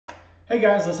Hey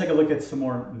guys, let's take a look at some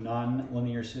more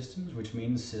nonlinear systems, which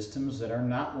means systems that are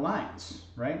not lines,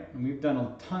 right? And we've done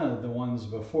a ton of the ones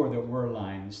before that were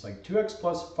lines, like 2x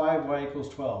plus 5y equals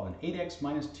 12, and 8x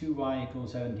minus 2y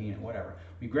equals 17, and whatever.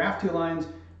 We graph two lines,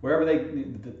 wherever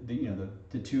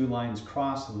the two lines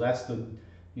cross, so that's the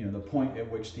point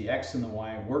at which the x and the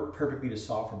y work perfectly to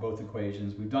solve for both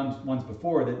equations. We've done ones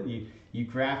before that you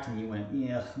graphed and you went,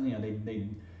 yeah, they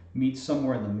meet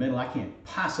somewhere in the middle. I can't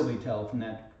possibly tell from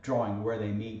that drawing where they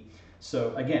meet.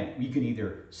 So again, you can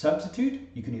either substitute,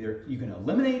 you can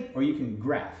eliminate, or you can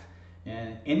graph,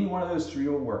 and any one of those three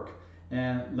will work.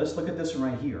 And let's look at this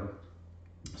one right here.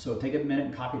 So take a minute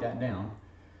and copy that down.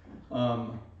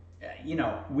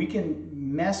 We can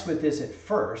mess with this at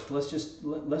first.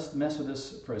 Let's mess with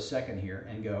this for a second here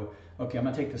and go, okay, I'm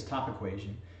gonna take this top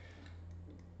equation.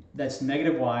 That's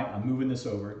negative y, I'm moving this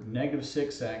over, negative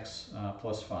 6x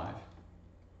plus 5.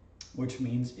 Which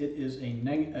means it is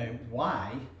a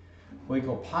y will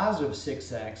equal positive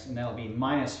 6x, and that'll be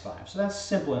minus 5. So that's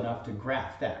simple enough to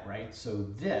graph that, right? So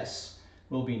this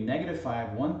will be negative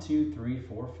 5, 1, 2, 3,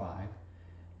 4, 5.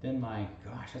 Then my,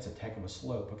 gosh, that's a heck of a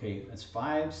slope. Okay, that's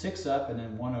 5, 6 up, and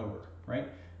then 1 over, right?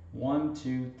 1,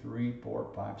 2, 3, 4,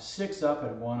 5, 6 up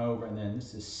and 1 over, and then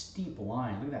this is steep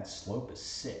line. Look at that slope is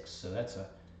 6. So that's a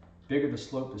bigger the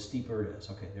slope, the steeper it is.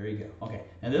 Okay, there you go. Okay,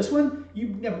 now this one,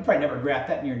 you've probably never graphed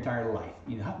that in your entire life.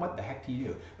 What the heck do you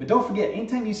do? But don't forget,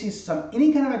 anytime you see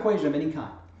any kind of equation of any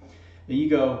kind, then you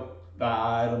go,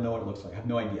 I don't know what it looks like. I have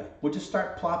no idea. We'll just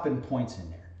start plopping points in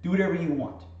there. Do whatever you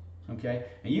want, okay?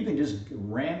 And you can just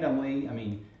randomly,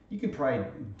 you can probably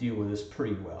deal with this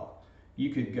pretty well.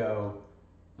 You could go,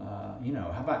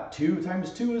 how about 2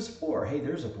 times 2 is 4? Hey,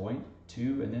 there's a point.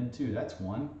 2 and then 2, that's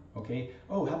 1. Okay.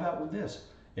 Oh, how about with this?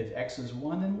 If x is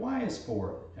 1, then y is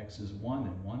 4. X is 1,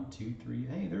 and 1, 2, 3.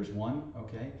 Hey, there's 1.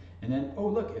 Okay. And then, oh,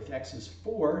 look, if x is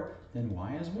 4, then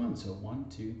y is 1. So 1,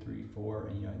 2, 3, 4,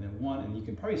 and, and then 1. And you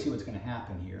can probably see what's going to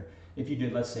happen here. If you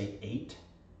did, let's say, 8.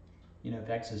 If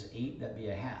x is 8, that'd be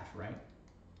a half, right?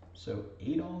 So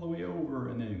 8 all the way over,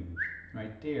 and then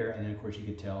right there. And then, of course, you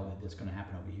could tell that it's going to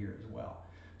happen over here as well.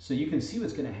 So you can see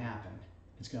what's going to happen.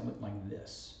 It's going to look like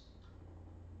this.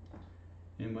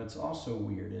 And what's also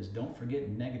weird is don't forget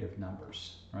negative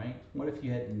numbers, right? What if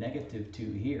you had negative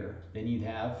 2 here? Then you'd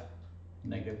have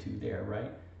negative 2 there,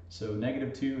 right? So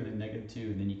negative 2 and then negative 2,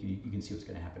 and then you can see what's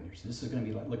going to happen here. So this is going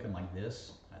to be looking like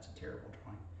this. That's a terrible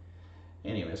drawing.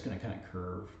 Anyway, it's going to kind of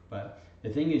curve. But the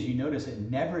thing is, you notice it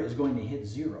never is going to hit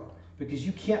 0, because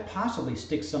you can't possibly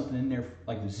stick something in there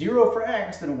like 0 for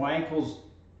x, then y equals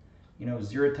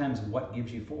 0 times what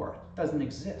gives you 4. It doesn't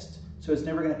exist. So it's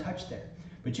never going to touch there.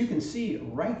 But you can see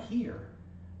right here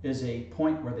is a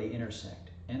point where they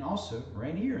intersect. And also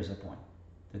right here is a point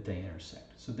that they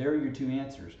intersect. So there are your two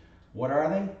answers. What are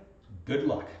they? Good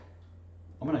luck.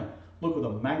 I'm going to look with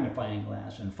a magnifying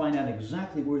glass and find out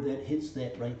exactly where that hits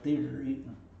that right there. You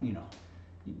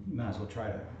might as well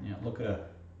try to look at a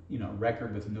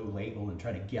record with no label and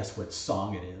try to guess what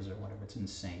song it is or whatever. It's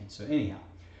insane. So anyhow.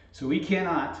 So we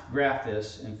cannot graph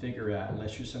this and figure out,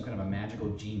 unless you're some kind of a magical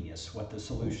genius, what the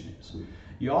solution is.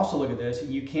 You also look at this,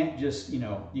 and you can't just,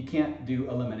 you can't do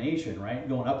elimination, right?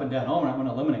 Going up and down, oh, I'm going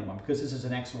to eliminate one because this is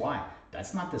an x, y.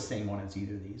 That's not the same one as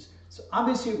either of these. So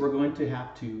obviously, we're going to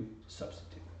have to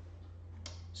substitute.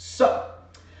 So,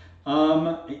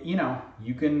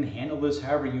 you can handle this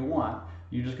however you want.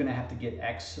 You're just going to have to get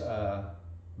x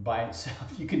by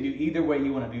itself. You can do either way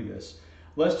you want to do this.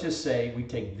 Let's just say we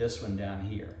take this one down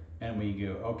here and we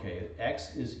go, okay,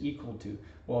 x is equal to,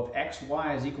 well, if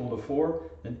xy is equal to 4,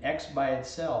 then x by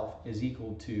itself is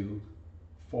equal to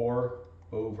 4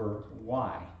 over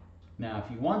y. Now, if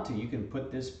you want to, you can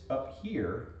put this up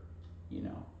here,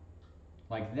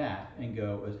 like that, and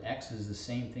go, as x is the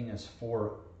same thing as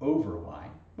 4 over y.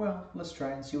 Well, let's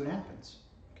try and see what happens,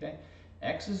 okay?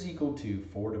 X is equal to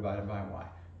 4 divided by y.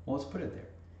 Well, let's put it there.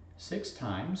 6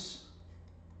 times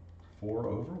 4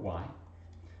 over y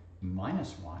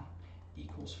minus y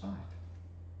equals 5.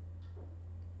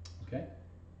 Okay?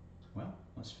 Well,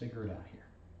 let's figure it out here.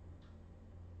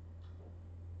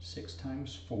 6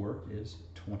 times 4 is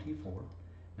 24.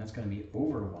 That's going to be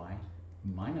over y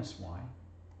minus y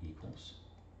equals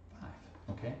 5.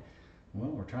 Okay?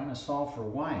 Well, we're trying to solve for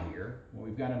y here. Well,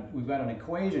 we've got an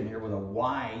equation here with a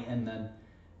y in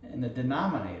the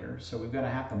denominator, so we're going to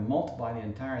have to multiply the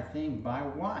entire thing by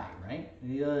y, right?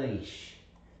 Yeesh.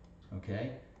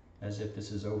 Okay, as if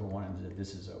this is over 1 and as if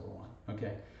this is over 1.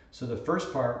 Okay, so the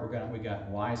first part we got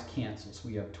y's cancel, so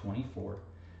we have 24.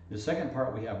 The second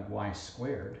part we have y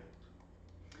squared,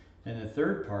 and the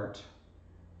third part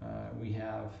we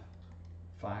have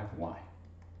 5y.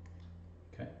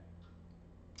 Okay,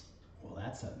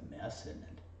 that's a mess, isn't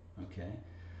it? Okay.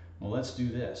 Well, let's do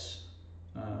this.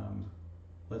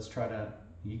 Let's try to,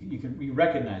 you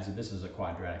recognize that this is a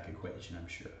quadratic equation, I'm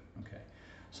sure. Okay.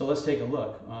 So let's take a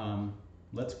look.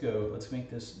 Let's make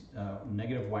this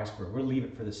negative y squared. We'll leave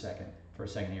it for a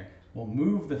second here. We'll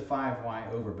move the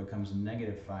 5y over, becomes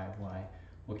negative 5y.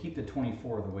 We'll keep the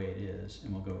 24 the way it is,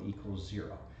 and we'll go equals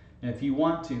 0. And if you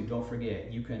want to, don't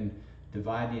forget, you can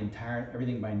divide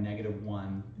everything by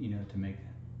 -1,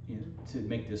 to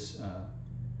make this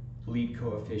lead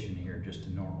coefficient here just a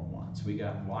normal one. So we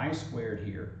got y squared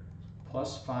here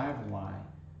plus 5y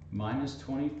minus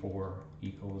 24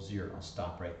 equals 0. I'll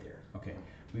stop right there. Okay,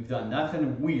 we've done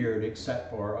nothing weird except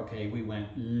for, okay, we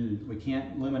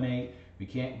can't eliminate, we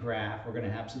can't graph, we're going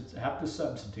to have to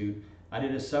substitute. I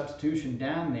did a substitution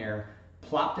down there,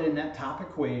 plopped it in that top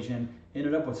equation,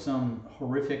 ended up with some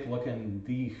horrific looking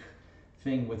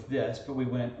thing with this, but we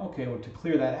went, okay, well, to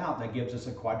clear that out, that gives us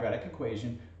a quadratic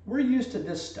equation. We're used to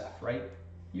this stuff, right?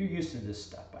 You're used to this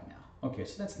stuff by now. Okay,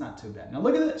 so that's not too bad. Now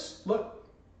look at this. Look,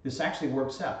 this actually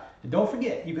works out. And don't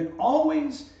forget, you can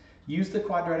always use the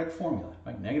quadratic formula,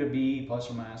 like -b plus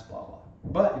or minus blah, blah.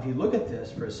 But if you look at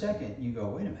this for a second, you go,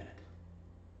 wait a minute.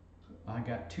 I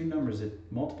got two numbers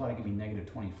that multiply to give me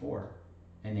 -24,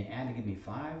 and they add to give me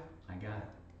 5. I got it.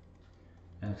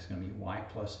 And it's going to be y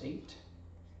plus 8,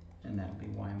 and that'll be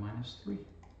y minus 3.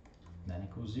 That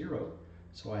equals 0.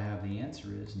 So I have the answer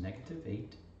is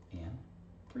 -8 and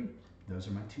 3. Those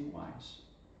are my two y's.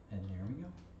 And there we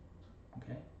go.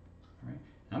 Okay. All right.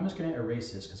 Now I'm just going to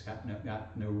erase this because I've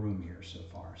got no room here so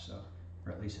far, so,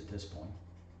 or at least at this point.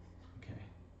 Okay.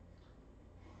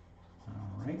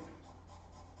 All right.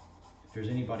 If there's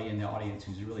anybody in the audience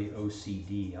who's really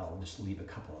OCD, I'll just leave a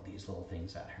couple of these little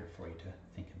things out here for you to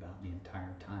think about the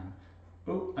entire time.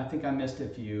 Oh, I think I missed a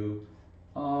few.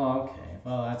 Oh, okay.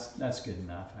 Well, that's good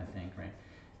enough, I think, right?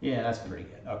 Yeah, that's pretty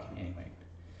good. Okay, anyway.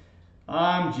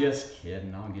 I'm just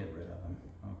kidding. I'll get rid of them.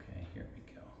 Okay, here we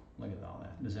go. Look at all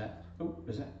that. No,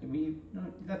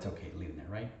 that's okay leaving it,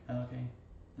 right? Okay.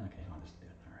 Okay, I'll just do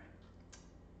it. All right.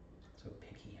 So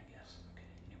picky, I guess. Okay,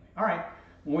 anyway. All right.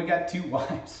 Well, we got two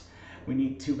y's. We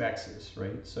need two x's,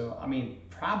 right? So, I mean,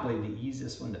 probably the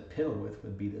easiest one to piddle with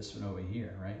would be this one over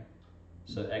here, right?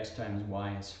 So x times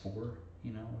y is 4.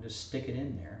 We'll just stick it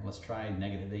in there. Let's try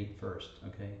 -8 first,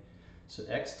 okay? So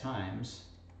x times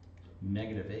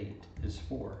 -8 is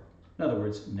 4. In other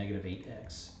words,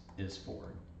 -8x is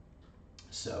 4.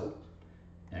 So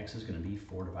x is going to be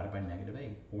 4 divided by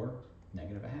 -8, or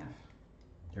 -1/2.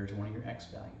 There's one of your x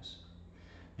values.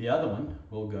 The other one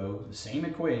will go the same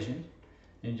equation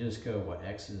and just go, what,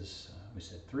 x is, we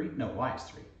said 3? No, y is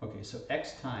 3. Okay, so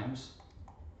x times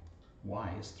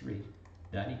y is 3.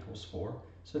 That equals 4.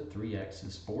 So 3x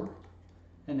is 4.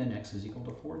 And then x is equal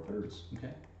to 4/3,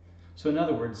 okay? So in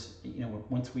other words,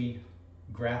 once we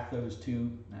graph those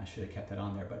two, I should have kept that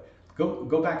on there, but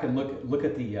go back and look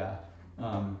at the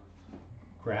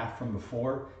graph from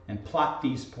before and plot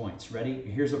these points. Ready?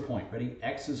 Here's a point. Ready?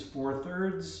 X is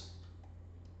 4/3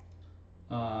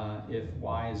 if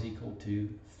y is equal to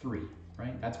 3,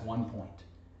 right? That's one point.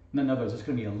 In other words, it's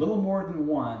going to be a little more than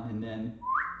 1 and then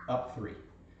up 3.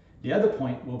 The other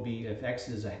point will be if x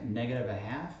is a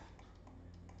 -1/2,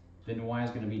 then y is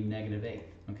going to be -8.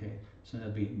 Okay, so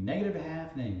that'll be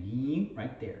 -1/2 and then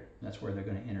right there. That's where they're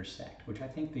going to intersect, which I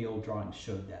think the old drawing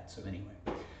showed that. So anyway,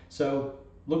 so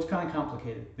looks kind of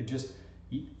complicated, but just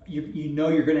you know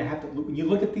you're going to have to. When you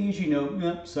look at these,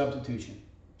 substitution.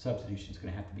 Substitution is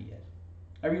going to have to be it.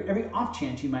 Every off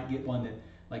chance you might get one that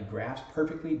like graphs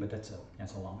perfectly, but that's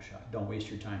a long shot. Don't waste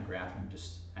your time graphing.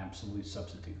 Just absolutely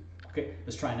substitute. Okay,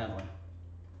 let's try another one.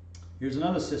 Here's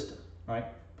another system. All right,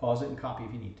 pause it and copy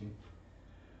if you need to.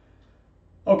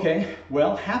 Okay,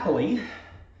 well, happily,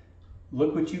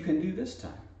 look what you can do this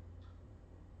time.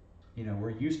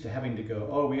 We're used to having to go,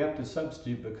 oh, we have to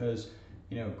substitute because,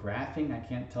 graphing, I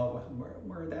can't tell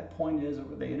where that point is or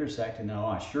where they intersect. And no,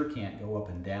 I sure can't go up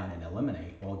and down and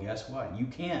eliminate. Well, guess what? You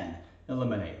can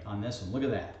eliminate on this one. Look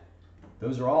at that.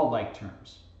 Those are all like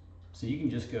terms. So you can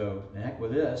just go, the heck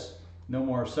with this. No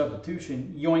more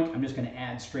substitution. Yoink, I'm just going to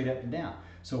add straight up and down.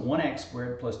 So 1x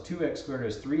squared plus 2x squared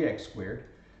is 3x squared.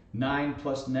 9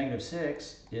 plus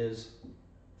 -6 is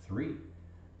 3.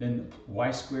 Then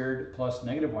y squared plus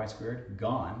 -y squared,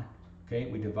 gone. Okay,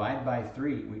 we divide by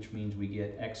 3, which means we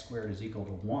get x squared is equal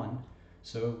to 1.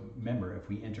 So remember, if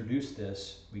we introduce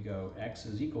this, we go x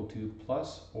is equal to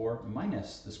plus or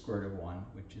minus the square root of 1,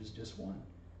 which is just 1.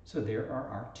 So there are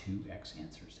our two x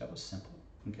answers. That was simple.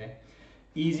 Okay.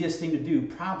 Easiest thing to do,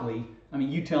 probably,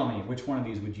 you tell me, which one of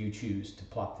these would you choose to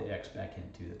plop the x back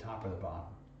into, the top or the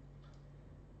bottom?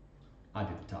 I'll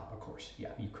do the top, of course. Yeah,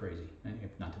 you crazy,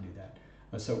 not to do that.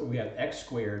 So we have x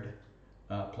squared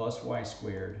plus y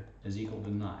squared is equal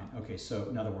to 9. Okay, so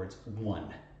in other words,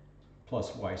 1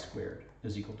 plus y squared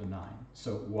is equal to 9.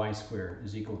 So y squared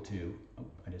is equal to, oh,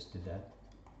 I just did that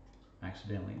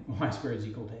accidentally. Y squared is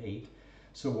equal to 8.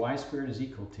 So y squared is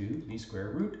equal to the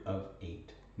square root of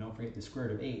 8. Don't forget the square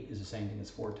root of 8 is the same thing as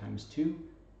 4 times 2.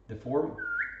 The 4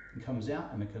 comes out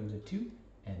and becomes a 2.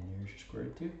 And there's your square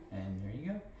root of 2. And there you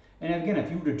go. And again,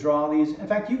 if you were to draw these, in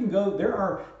fact, you can go, there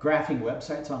are graphing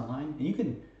websites online, and you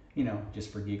can, you know,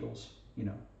 just for giggles, you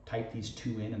know, type these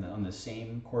two in on the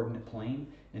same coordinate plane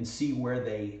and see where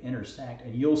they intersect.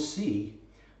 And you'll see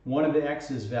one of the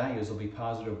x's values will be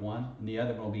positive 1, and the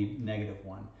other one will be negative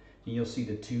 1. And you'll see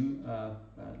the two,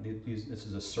 this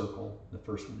is a circle, the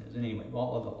first one is. And anyway,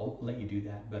 I'll let you do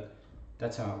that, but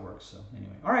that's how it works. So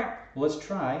anyway, all right, well, let's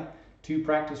try 2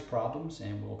 practice problems,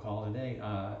 and we'll call it a day.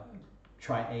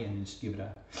 Try A and just give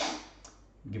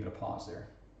it a pause there.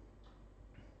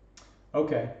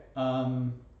 Okay,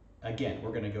 again,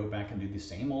 we're going to go back and do the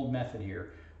same old method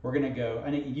here. We're going to go,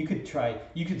 and you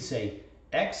could say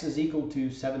x is equal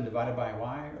to 7 divided by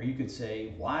y, or you could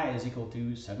say y is equal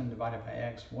to 7 divided by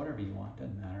x, whatever you want,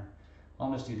 doesn't matter.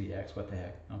 I'll just do the x, what the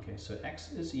heck. Okay, so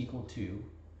x is equal to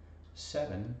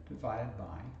 7 divided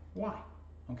by y.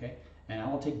 Okay, and I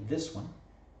will take this one,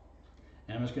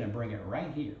 and I'm just going to bring it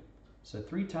right here. So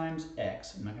 3 times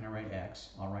x, I'm not going to write x,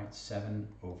 I'll write 7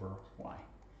 over y.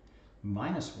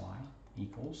 Minus y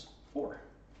equals 4.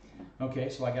 Okay,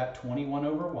 so I got 21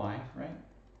 over y, right?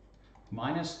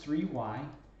 Minus 3y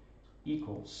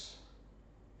equals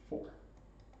 4.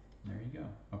 There you go.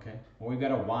 Okay, well, we've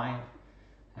got a y,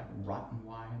 that rotten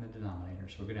y in the denominator,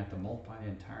 so we're going to have to multiply the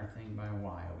entire thing by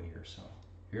y over here. So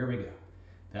here we go.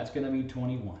 That's going to be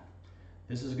 21.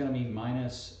 This is going to be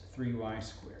minus 3y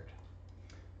squared.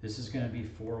 This is going to be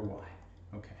 4y.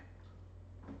 Okay.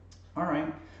 All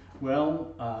right.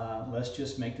 Well, let's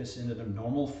just make this into the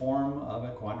normal form of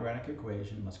a quadratic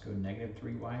equation. Let's go negative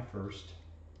 3y first.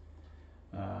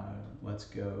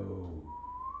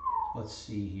 Let's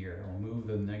see here. We'll move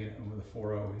the negative over the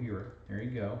 4 over here. There you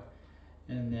go.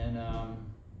 And then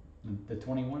the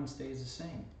 21 stays the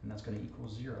same, and that's going to equal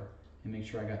 0. And make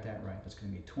sure I got that right. That's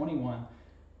going to be 21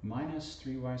 minus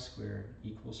 3y squared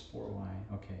equals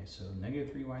 4y. Okay, so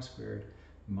negative 3y squared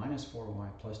minus 4y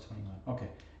plus 21. Okay,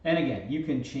 and again, you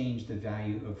can change the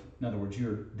value of, in other words,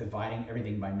 you're dividing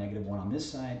everything by negative 1 on this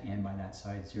side and by that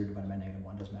side. 0 divided by negative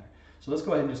 1 doesn't matter. So let's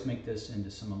go ahead and just make this into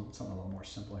something a little more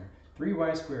simple here.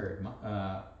 3y squared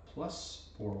plus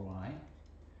 4y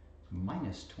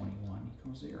minus 21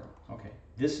 equals 0. Okay,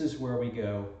 this is where we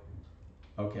go,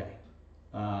 okay,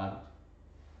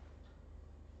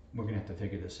 we're going to have to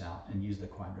figure this out and use the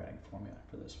quadratic formula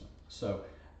for this one. So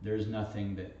there's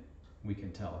nothing that we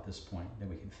can tell at this point that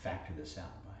we can factor this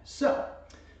out by. So,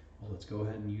 well, let's go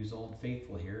ahead and use Old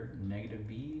Faithful here. Negative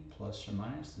b plus or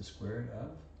minus the square root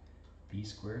of b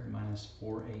squared minus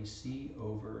 4ac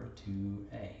over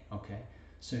 2a. Okay,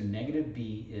 so negative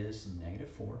b is negative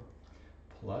 4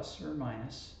 plus or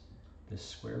minus the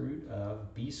square root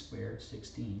of b squared,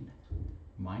 16,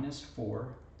 minus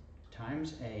 4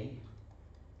 times a,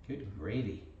 good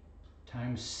gravy,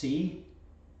 times c,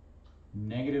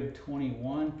 negative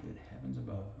 21, good heavens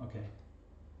above. Okay,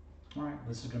 all right,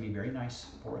 this is going to be very nice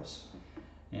for us.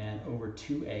 And over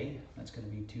 2a, that's going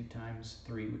to be 2 times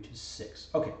 3, which is 6.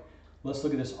 Okay, let's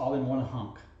look at this all in one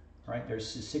hunk. All right, there's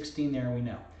 16 there, we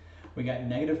know. We got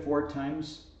negative 4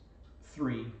 times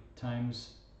 3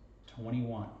 times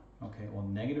 21. Okay, well,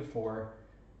 negative 4,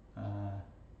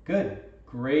 good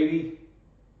gravy.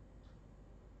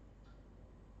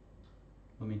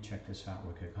 Let me check this out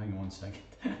real quick. Hang on 1 second.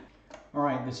 All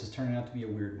right, this is turning out to be a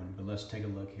weird one, but let's take a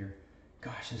look here.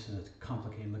 Gosh, this is a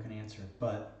complicated looking answer,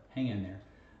 but hang in there.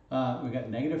 We got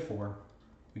negative 4.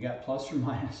 We got plus or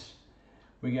minus.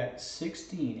 We got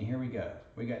 16, and here we go.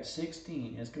 We got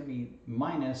 16. It's going to be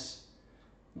minus,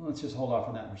 well, let's just hold off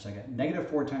on that for a second. Negative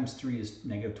 4 times 3 is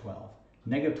negative 12.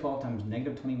 Negative 12 times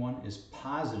negative 21 is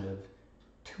positive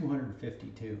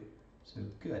 252. So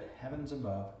good heavens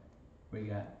above, we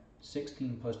got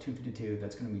 16 plus 252,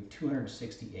 that's going to be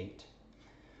 268.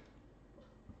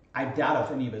 I doubt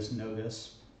if any of us know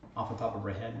this off the top of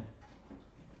our head,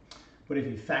 but if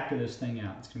you factor this thing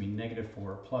out, it's going to be negative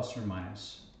 4 plus or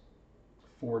minus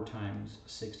 4 times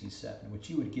 67,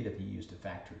 which you would get if you used a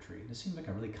factor tree. This seems like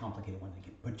a really complicated one to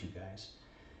put you guys.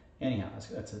 Anyhow,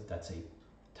 that's a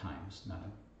times, not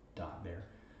a dot there.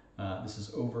 This is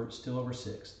still over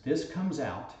 6. This comes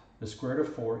out, the square root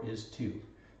of 4 is 2.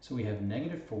 So we have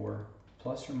negative 4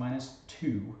 plus or minus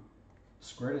 2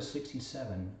 square root of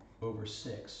 67 over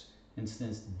 6. And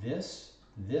since this,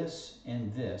 this,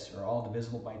 and this are all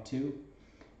divisible by 2,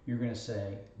 you're going to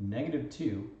say negative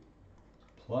 2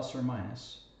 plus or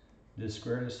minus the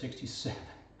square root of 67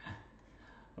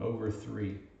 over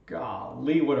 3.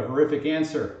 Golly, what a horrific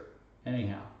answer.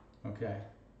 Anyhow, okay.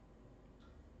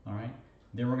 All right.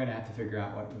 Then we're going to have to figure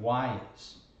out what y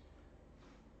is.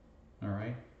 All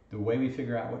right. The way we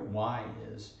figure out what y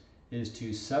is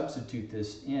to substitute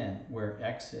this in where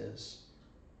x is,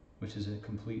 which is a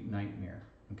complete nightmare.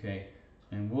 Okay.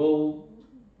 And we'll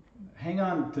hang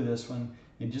on to this one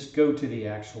and just go to the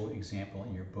actual example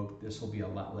in your book. This will be a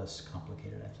lot less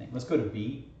complicated, I think. Let's go to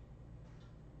B.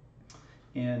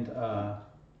 And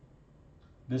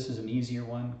this is an easier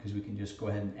one because we can just go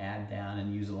ahead and add down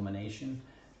and use elimination.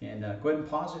 And go ahead and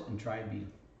pause it and try B.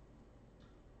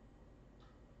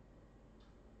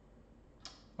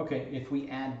 Okay, if we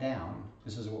add down,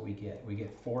 this is what we get. We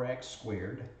get 4x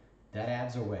squared. That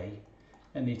adds away,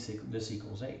 and this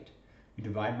equals 8. We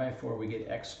divide by 4, we get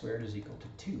x squared is equal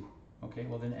to 2. Okay,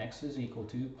 well then x is equal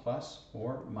to plus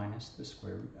or minus the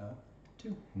square root of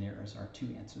 2. And there is our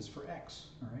 2 answers for x.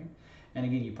 All right. And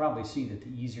again, you probably see that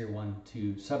the easier one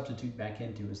to substitute back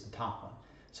into is the top one.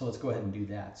 So let's go ahead and do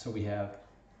that. So we have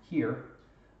here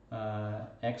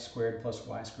x squared plus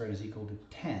y squared is equal to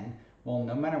 10. Well,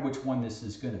 no matter which one this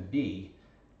is going to be,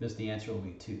 the answer will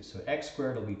be 2. So x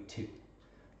squared will be 2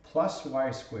 plus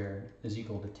y squared is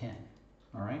equal to 10.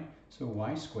 All right. So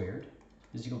y squared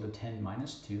is equal to 10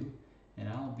 minus 2. And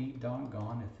I'll be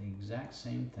doggone if the exact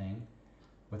same thing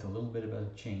with a little bit of a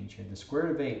change here. The square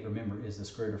root of 8, remember, is the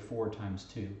square root of 4 times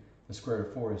 2. The square root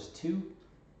of 4 is 2,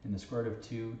 and the square root of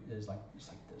 2 is just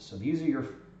like this. So these are your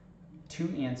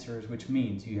 2 answers, which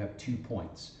means you have 2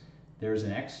 points. There's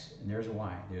an x and there's a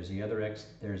y. There's the other x,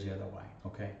 there's the other y.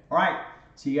 Okay? All right.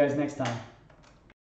 See you guys next time.